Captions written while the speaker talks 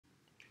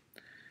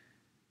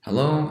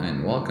Hello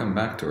and welcome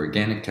back to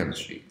Organic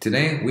Chemistry.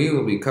 Today we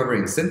will be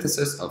covering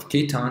synthesis of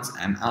ketones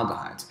and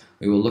aldehydes.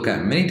 We will look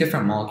at many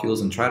different molecules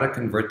and try to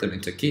convert them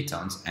into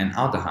ketones and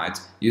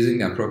aldehydes using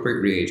the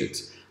appropriate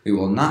reagents. We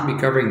will not be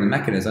covering the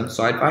mechanism,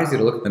 so I advise you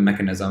to look at the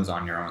mechanisms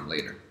on your own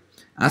later.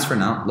 As for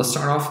now, let's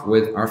start off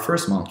with our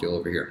first molecule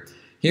over here.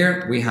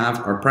 Here we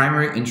have our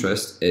primary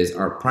interest is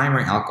our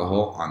primary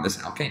alcohol on this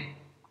alkane.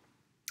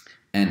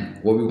 And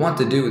what we want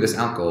to do with this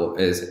alcohol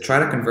is try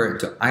to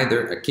convert it to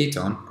either a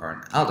ketone or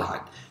an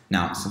aldehyde.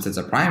 Now, since it's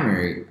a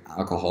primary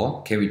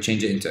alcohol, can we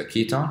change it into a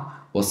ketone?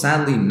 Well,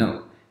 sadly,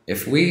 no.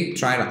 If we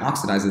try to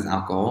oxidize this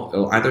alcohol, it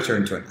will either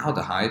turn into an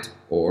aldehyde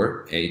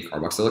or a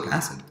carboxylic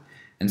acid.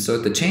 And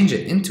so to change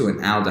it into an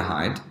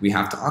aldehyde, we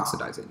have to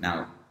oxidize it.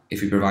 Now,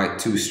 if you provide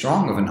too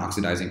strong of an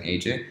oxidizing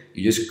agent,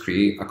 you just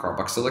create a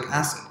carboxylic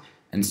acid.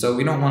 And so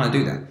we don't want to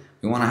do that.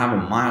 We want to have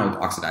a mild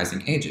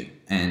oxidizing agent.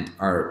 And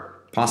our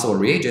possible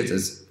reagents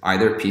is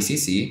either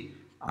PCC,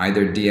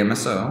 either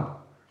DMSO,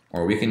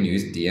 or we can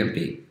use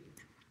DMP.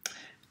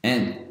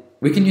 And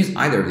we can use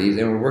either of these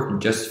and it will work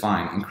just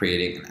fine in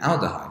creating an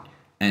aldehyde.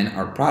 And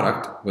our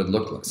product would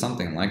look like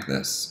something like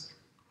this.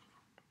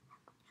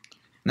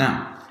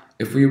 Now,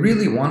 if we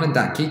really wanted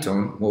that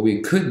ketone, what we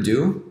could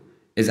do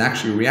is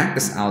actually react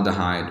this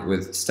aldehyde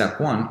with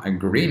step 1, a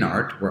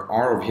Grignard, where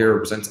R over here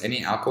represents any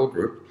alkyl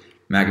group,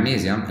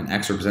 magnesium, and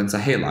X represents a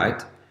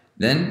halide.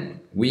 Then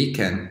we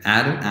can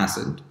add an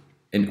acid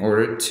in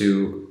order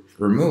to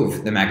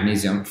remove the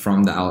magnesium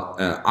from the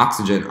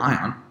oxygen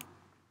ion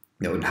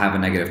that would have a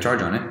negative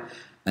charge on it,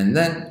 and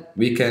then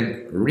we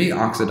can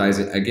reoxidize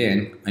it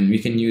again, and we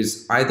can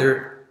use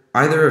either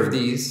of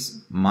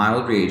these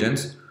mild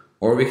reagents,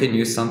 or we can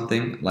use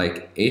something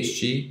like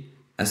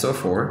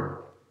HgSO4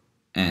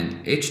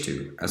 and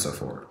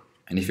H2SO4.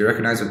 And if you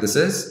recognize what this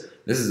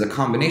is a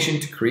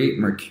combination to create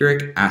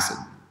mercuric acid,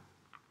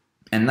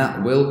 and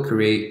that will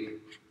create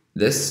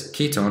this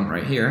ketone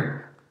right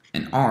here,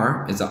 and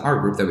R is the R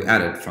group that we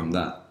added from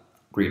the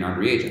Grignard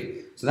reagent.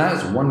 So that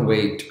is one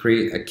way to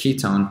create a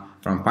ketone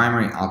from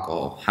primary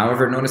alcohol.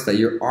 However, notice that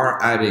you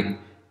are adding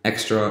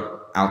extra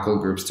alkyl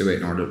groups to it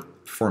in order to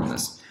form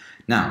this.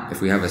 Now,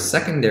 if we have a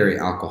secondary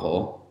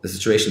alcohol, the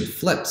situation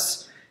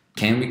flips.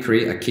 Can we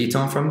create a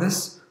ketone from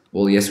this?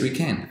 Well, yes, we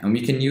can. And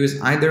we can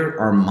use either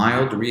our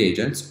mild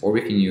reagents or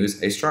we can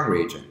use a strong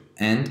reagent.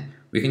 And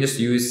we can just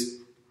use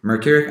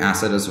mercuric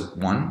acid as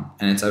one,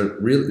 and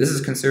this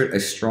is considered a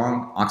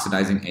strong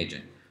oxidizing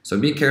agent. So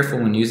be careful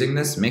when using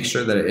this. Make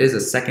sure that it is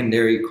a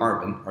secondary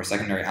carbon or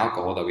secondary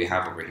alcohol that we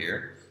have over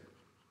here,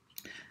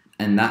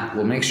 and that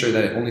will make sure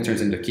that it only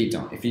turns into a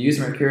ketone. If you use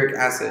mercuric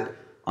acid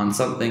on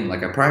something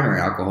like a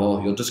primary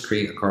alcohol, you'll just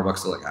create a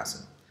carboxylic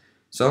acid.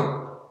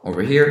 So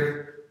over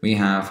here we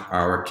have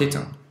our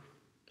ketone.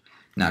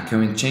 Now, can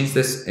we change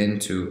this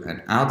into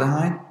an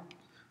aldehyde?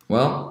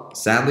 Well,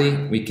 sadly,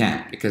 we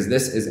can't, because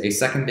this is a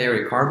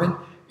secondary carbon.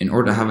 In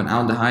order to have an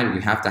aldehyde,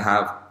 we have to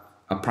have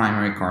a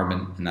primary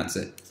carbon, and that's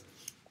it.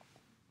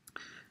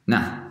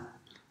 Now,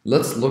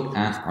 let's look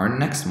at our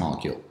next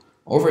molecule.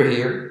 Over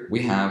here,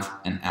 we have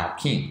an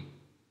alkene.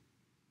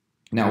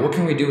 Now, what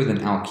can we do with an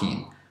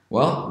alkene?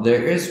 Well,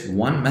 there is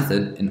one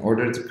method in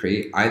order to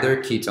create either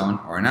a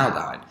ketone or an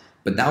aldehyde,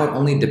 but that would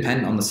only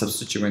depend on the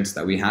substituents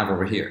that we have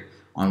over here.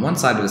 On one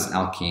side of this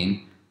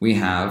alkene, we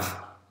have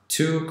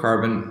 2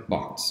 carbon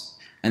bonds,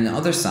 and the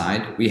other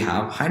side we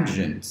have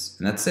hydrogens,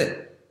 and that's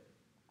it.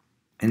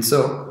 And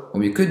so what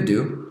we could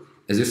do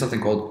is do something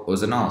called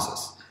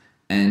ozonolysis.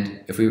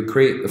 And if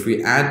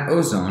we add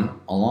ozone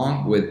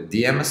along with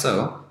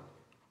DMSO,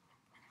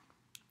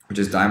 which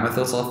is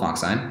dimethyl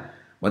sulfoxide,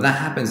 what that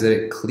happens is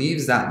that it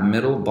cleaves that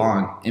middle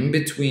bond in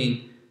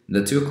between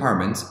the 2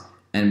 carbons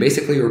and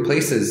basically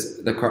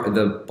replaces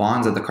the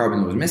bonds that the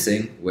carbon was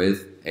missing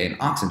with an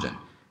oxygen.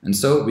 And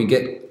so we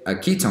get a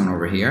ketone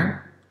over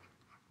here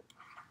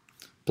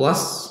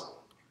plus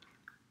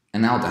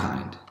an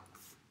aldehyde.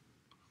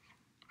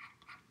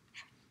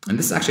 And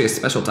this is actually a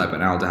special type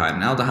of aldehyde.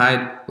 An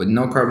aldehyde with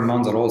no carbon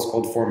bonds at all is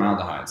called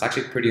formaldehyde. It's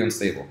actually pretty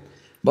unstable.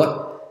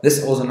 But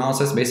this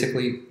ozonolysis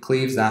basically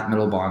cleaves that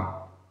middle bond.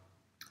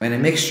 And it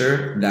makes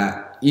sure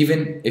that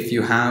even if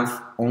you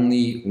have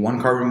only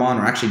 1 carbon bond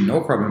or actually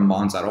no carbon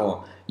bonds at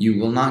all, you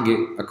will not get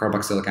a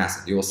carboxylic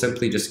acid. You will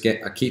simply just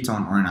get a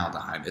ketone or an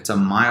aldehyde. It's a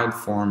mild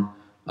form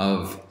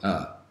of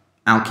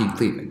alkene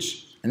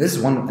cleavage. And this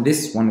is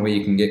one way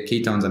you can get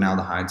ketones and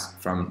aldehydes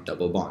from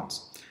double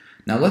bonds.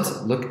 Now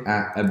let's look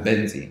at a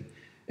benzene.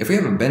 If we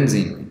have a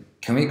benzene ring,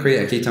 can we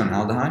create a ketone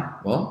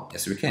aldehyde? Well,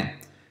 yes we can.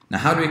 Now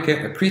how do we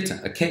create a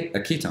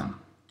ketone?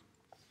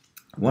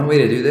 One way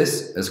to do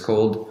this is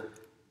called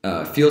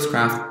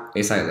Fields-Crafts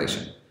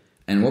acylation.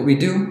 And what we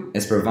do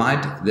is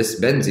provide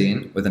this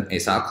benzene with an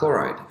acyl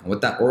chloride,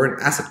 or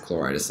an acid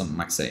chloride as some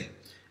might say.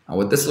 Now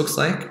what this looks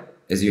like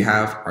is you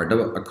have a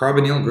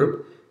carbonyl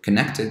group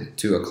connected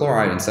to a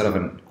chloride instead of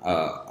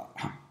a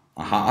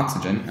hot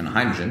oxygen and a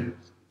hydrogen.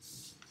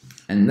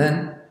 And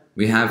then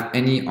we have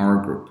any R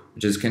group,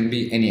 which can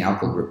be any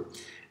alkyl group.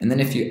 And then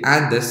if you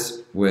add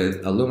this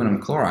with aluminum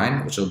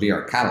chloride, which will be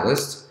our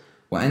catalyst,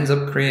 what ends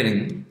up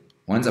creating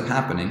what ends up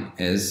happening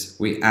is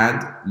we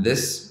add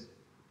this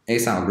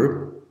acyl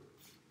group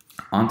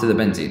onto the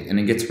benzene, and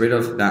it gets rid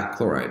of that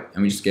chloride,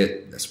 and we just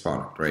get this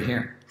product right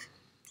here.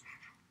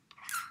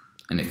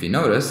 And if you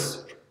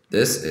notice,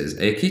 this is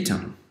a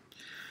ketone.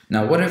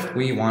 Now, what if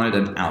we wanted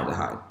an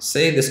aldehyde?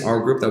 Say this R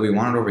group that we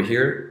wanted over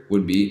here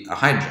would be a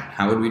hydrogen.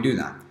 How would we do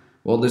that?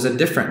 Well, there's a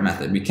different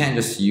method. We can't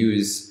just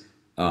use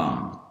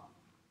an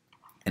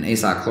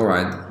acyl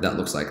chloride that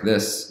looks like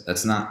this.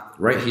 That's not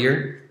right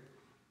here.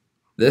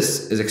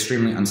 This is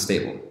extremely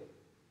unstable.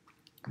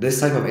 This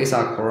type of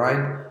acyl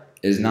chloride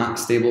is not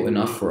stable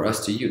enough for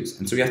us to use,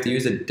 and so we have to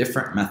use a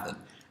different method.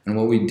 And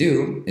what we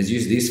do is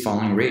use these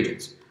following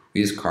reagents. We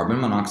use carbon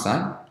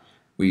monoxide,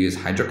 we use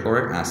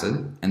hydrochloric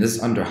acid, and this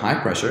is under high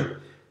pressure.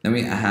 Then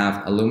we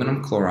have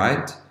aluminum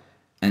chloride,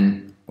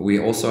 and we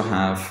also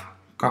have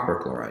copper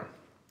chloride.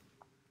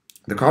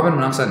 The carbon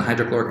monoxide and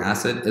hydrochloric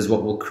acid is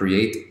what will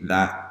create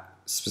that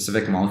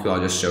specific molecule I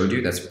just showed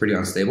you that's pretty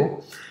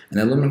unstable. And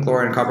the aluminum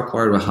chloride and copper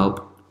chloride will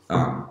help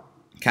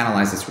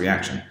catalyze this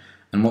reaction.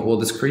 And what will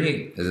this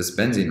create is this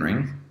benzene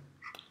ring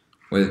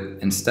with,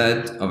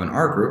 instead of an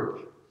R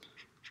group,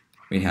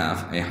 we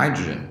have a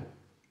hydrogen.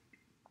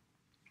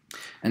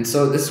 And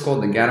so this is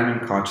called the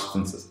Gattermann-Koch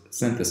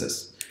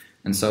synthesis.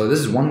 And so this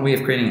is one way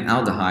of creating an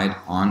aldehyde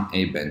on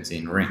a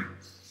benzene ring.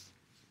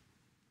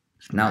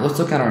 Now let's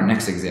look at our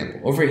next example.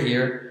 Over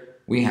here,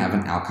 we have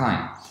an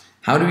alkyne.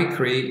 How do we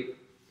create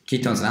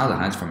ketones and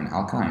aldehydes from an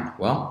alkyne?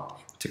 Well,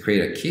 to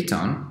create a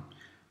ketone,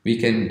 we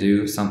can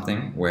do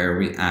something where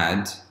we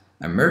add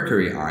a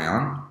mercury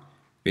ion,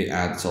 we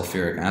add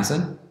sulfuric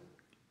acid,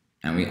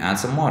 and we add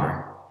some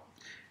water.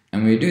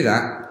 And when we do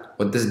that,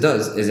 what this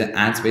does is it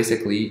adds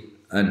basically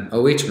an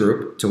OH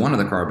group to one of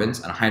the carbons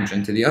and a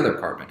hydrogen to the other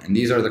carbon. And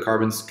these are the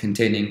carbons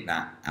containing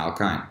that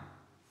alkyne.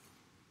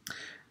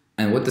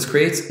 And what this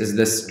creates is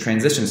this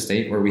transition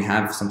state where we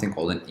have something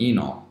called an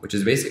enol, which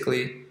is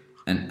basically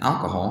an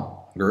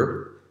alcohol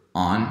group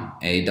on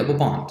a double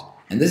bond.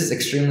 And this is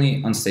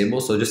extremely unstable,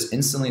 so it just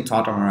instantly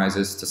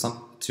tautomerizes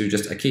to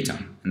just a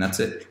ketone, and that's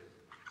it.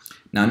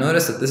 Now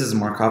notice that this is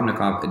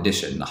Markovnikov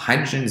addition. The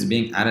hydrogen is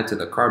being added to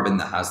the carbon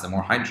that has the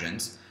more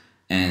hydrogens,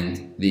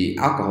 and the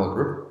alcohol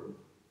group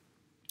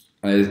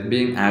is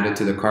being added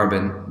to the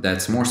carbon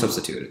that's more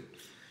substituted.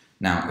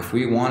 Now, if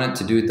we wanted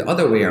to do it the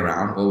other way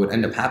around, what would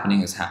end up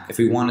happening is if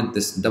we wanted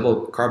this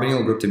double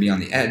carbonyl group to be on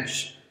the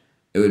edge,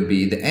 it would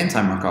be the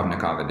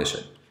Anti-Markovnikov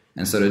addition.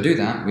 And so to do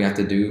that, we have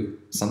to do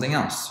something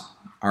else.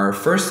 Our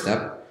first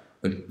step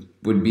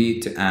would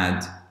be to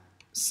add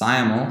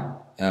thiamyl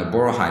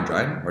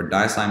borohydride, or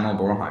dicyamyl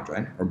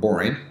borohydride, or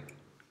borane.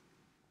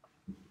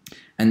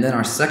 And then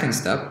our second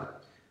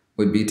step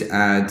would be to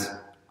add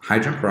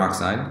hydrogen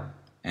peroxide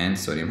and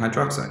sodium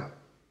hydroxide,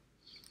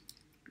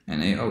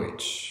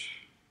 NaOH.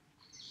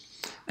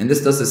 And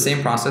this does the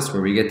same process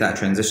where we get that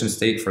transition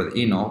state for the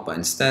enol, but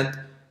instead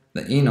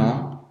the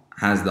enol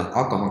has the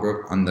alcohol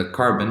group on the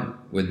carbon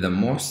with the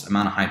most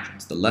amount of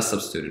hydrogens, the less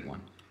substituted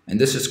one. And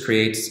this just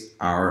creates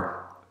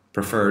our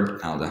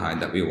preferred aldehyde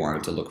that we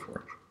wanted to look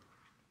for.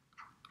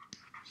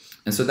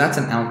 And so that's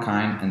an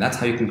alkyne, and that's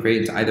how you can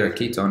create either a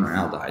ketone or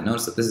aldehyde.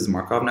 Notice that this is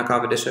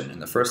Markovnikov addition in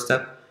the first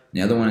step, and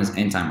the other one is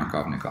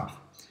anti-Markovnikov.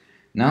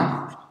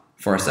 Now,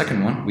 for our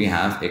second one, we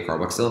have a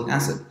carboxylic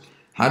acid.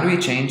 How do we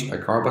change a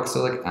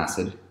carboxylic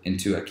acid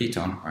into a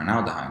ketone or an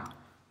aldehyde?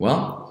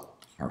 Well,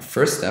 our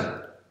first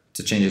step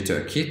to change it to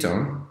a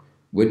ketone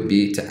would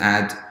be to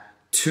add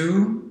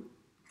two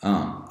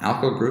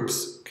alkyl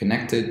groups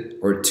connected,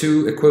 or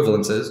two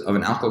equivalences of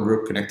an alkyl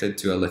group connected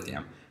to a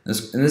lithium. And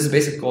this is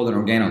basically called an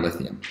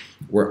organolithium,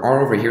 where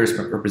R over here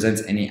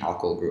represents any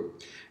alkyl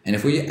group. And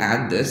if we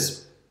add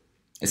this,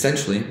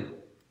 essentially,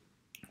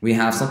 we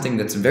have something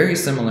that's very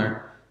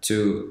similar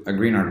to a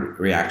Grignard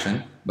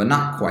reaction, but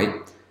not quite.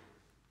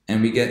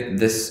 And we get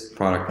this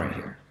product right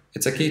here.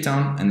 It's a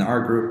ketone, and the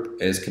R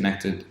group is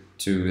connected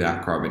to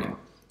that carbonyl.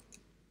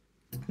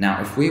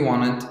 Now, if we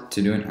wanted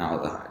to do an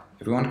aldehyde,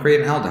 if we want to create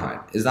an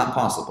aldehyde, is that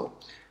possible?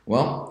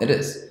 Well, it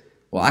is.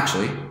 Well,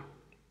 actually,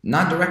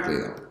 not directly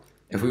though.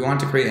 If we want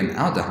to create an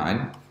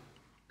aldehyde,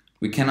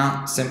 we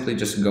cannot simply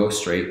just go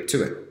straight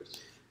to it.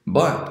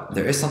 But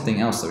there is something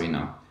else that we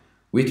know.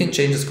 We can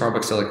change this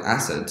carboxylic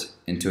acid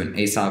into an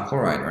acyl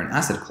chloride or an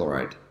acid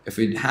chloride. If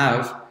we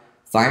have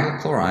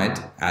thiamyl chloride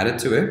added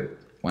to it,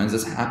 when this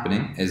is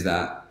happening is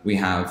that we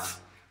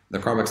have the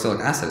carboxylic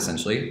acid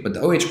essentially, but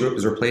the OH group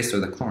is replaced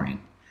with a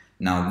chlorine.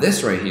 Now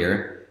this right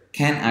here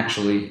can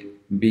actually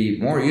be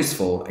more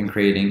useful in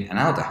creating an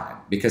aldehyde,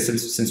 because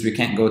since we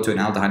can't go to an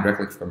aldehyde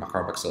directly from a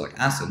carboxylic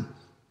acid,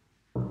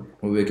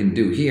 what we can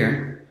do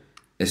here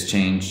is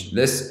change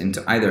this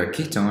into either a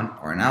ketone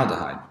or an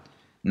aldehyde.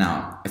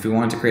 Now, if we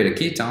wanted to create a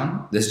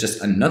ketone, this is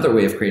just another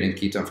way of creating a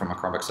ketone from a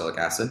carboxylic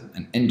acid,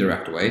 an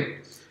indirect way.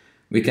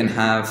 We can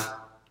have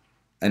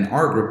an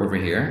R group over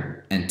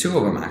here, and two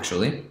of them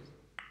actually,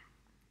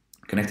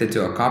 connected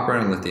to a copper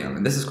and a lithium.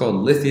 And this is called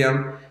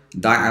lithium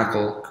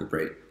dialkyl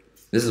cuprate.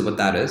 This is what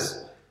that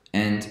is.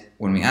 And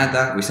when we add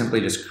that, we simply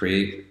just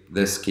create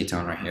this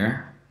ketone right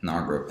here in the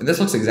R group. And this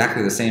looks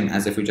exactly the same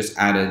as if we just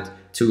added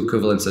two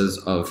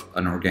equivalences of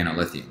an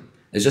organolithium.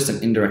 It's just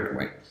an indirect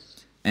way.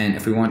 And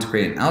if we want to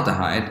create an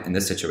aldehyde in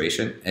this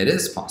situation, it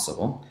is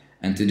possible.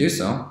 And to do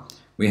so,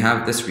 we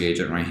have this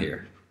reagent right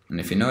here. And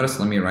if you notice,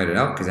 let me write it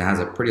out because it has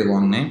a pretty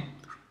long name,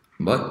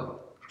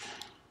 but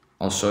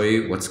I'll show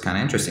you what's kind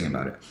of interesting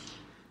about it.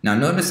 Now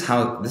notice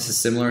how this is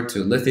similar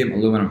to lithium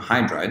aluminum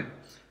hydride,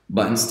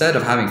 but instead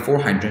of having 4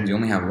 hydrogens, you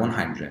only have 1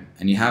 hydrogen,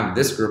 and you have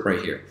this group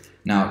right here.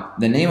 Now,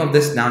 the name of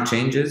this now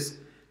changes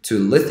to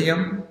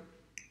lithium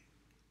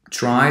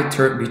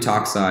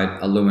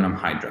triterbutoxide aluminum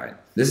hydride.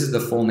 This is the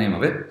full name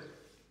of it.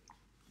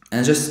 And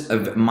it's just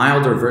a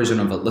milder version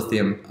of a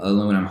lithium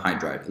aluminum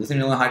hydride.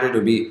 Lithium aluminum hydride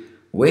would be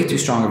way too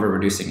strong of a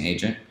reducing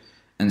agent,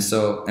 and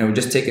it would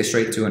just take it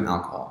straight to an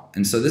alcohol.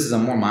 And so this is a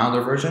more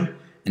milder version,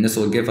 and this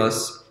will give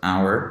us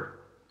our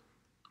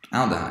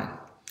aldehyde.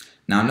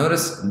 Now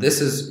notice this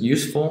is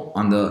useful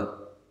on the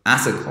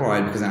acid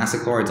chloride because an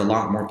acid chloride is a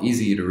lot more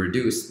easy to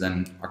reduce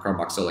than a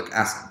carboxylic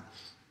acid.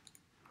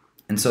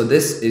 And so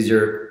this is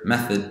your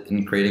method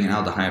in creating an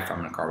aldehyde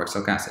from a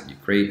carboxylic acid. You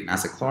create an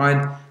acid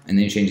chloride and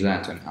then you change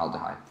that to an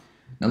aldehyde.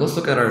 Now let's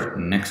look at our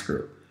next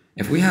group.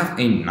 If we have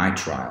a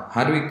nitrile,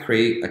 how do we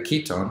create a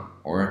ketone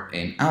or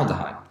an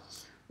aldehyde?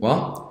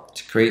 Well,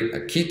 to create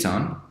a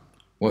ketone,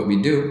 what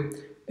we do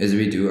is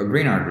we do a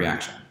Grignard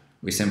reaction.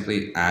 We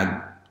simply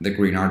add the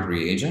Grignard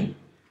reagent,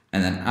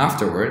 and then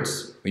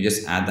afterwards, we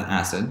just add the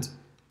acid,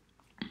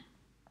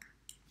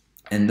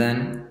 and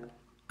then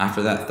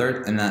after that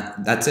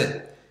that's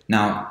it.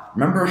 Now,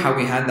 remember how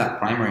we had that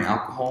primary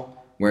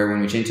alcohol, where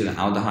when we change to the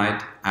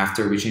aldehyde,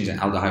 after we change the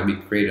aldehyde, we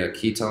create a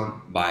ketone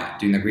by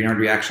doing the Grignard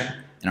reaction,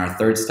 and our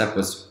third step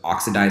was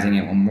oxidizing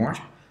it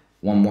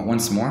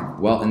once more?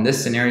 Well, in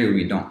this scenario,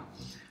 we don't.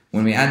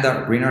 When we add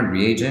that Grignard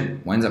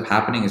reagent, what ends up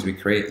happening is we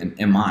create an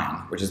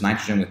imine, which is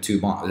nitrogen with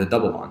a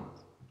double bond.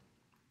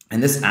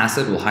 And this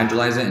acid will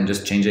hydrolyze it and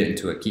just change it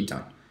into a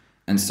ketone.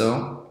 And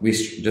so we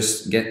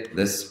just get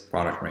this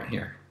product right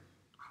here.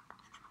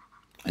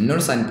 And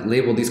notice I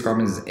labeled these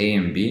carbons as A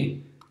and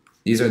B.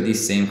 These are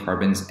these same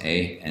carbons,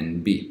 A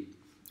and B.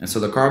 And so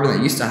the carbon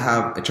that used to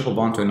have a triple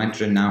bond to a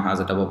nitrogen now has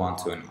a double bond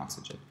to an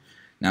oxygen.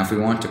 Now if we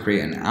want to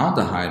create an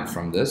aldehyde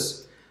from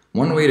this,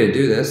 one way to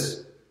do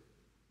this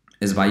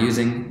is by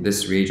using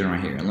this reagent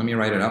right here. And let me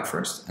write it out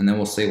first, and then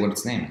we'll say what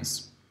its name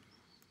is.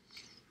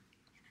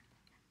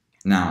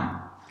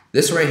 Now,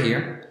 this right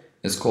here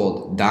is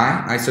called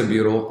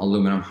diisobutyl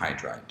aluminum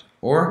hydride,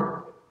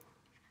 or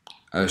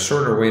a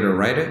shorter way to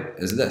write it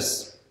is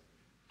this,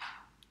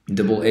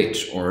 double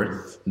H,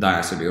 or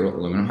diisobutyl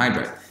aluminum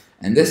hydride.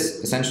 And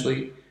this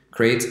essentially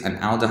creates an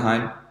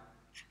aldehyde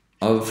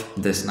of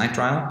this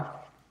nitrile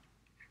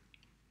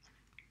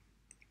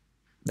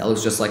that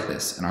looks just like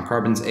this. And our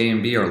carbons A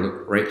and B are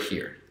right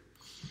here.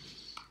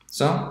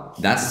 So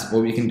that's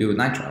what we can do with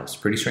nitriles.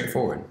 Pretty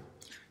straightforward.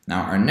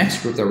 Now our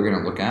next group that we're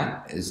going to look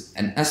at is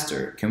an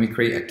ester. Can we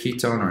create a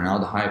ketone or an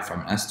aldehyde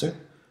from an ester?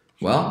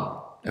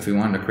 Well, if we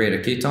wanted to create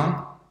a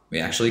ketone, we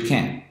actually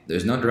can.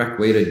 There's no direct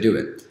way to do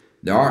it.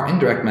 There are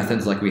indirect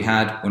methods like we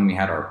had when we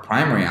had our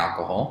primary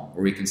alcohol,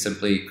 where we can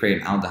simply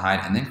create an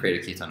aldehyde and then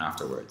create a ketone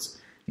afterwards.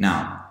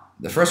 Now,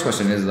 the first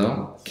question is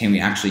though, can we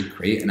actually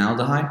create an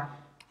aldehyde?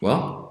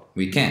 Well,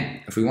 we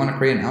can. If we want to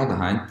create an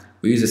aldehyde,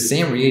 we use the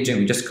same reagent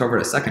we just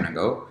covered a second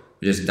ago,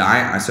 which is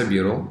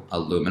diisobutyl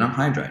aluminum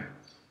hydride.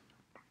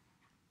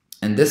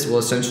 And this will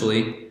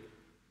essentially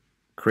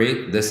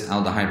create this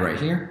aldehyde right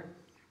here,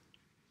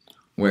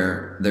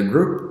 where the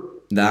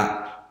group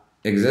that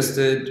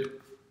existed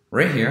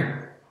right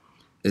here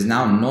is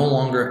now no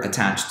longer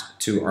attached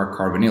to our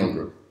carbonyl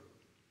group.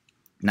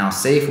 Now,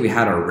 say if we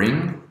had a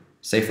ring,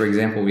 say for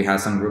example we had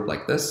some group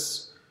like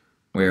this,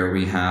 where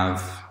we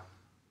have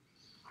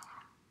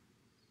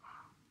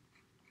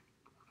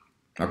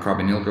a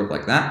carbonyl group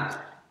like that.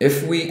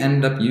 If we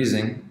end up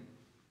using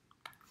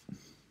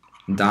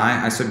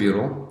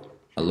diisobutyl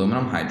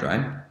aluminum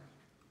hydride,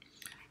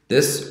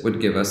 this would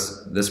give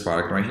us this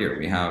product right here.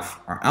 We have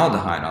our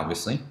aldehyde,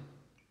 obviously,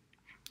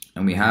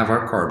 and we have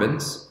our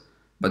carbons,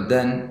 but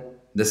then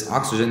this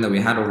oxygen that we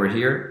had over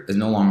here is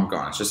no longer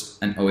gone. It's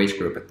just an OH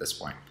group at this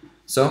point.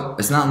 So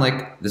it's not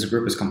like this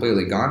group is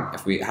completely gone.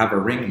 If we have a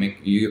ring,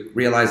 you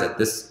realize that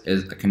this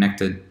is a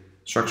connected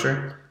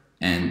structure,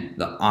 and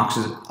the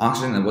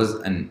oxygen that was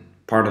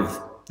part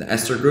of the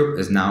ester group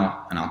is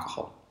now an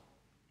alcohol.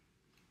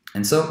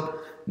 And so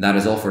that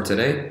is all for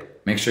today.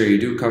 Make sure you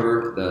do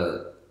cover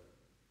the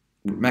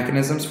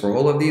mechanisms for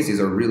all of these. These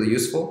are really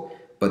useful,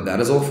 but that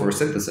is all for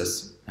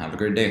synthesis. Have a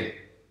great day.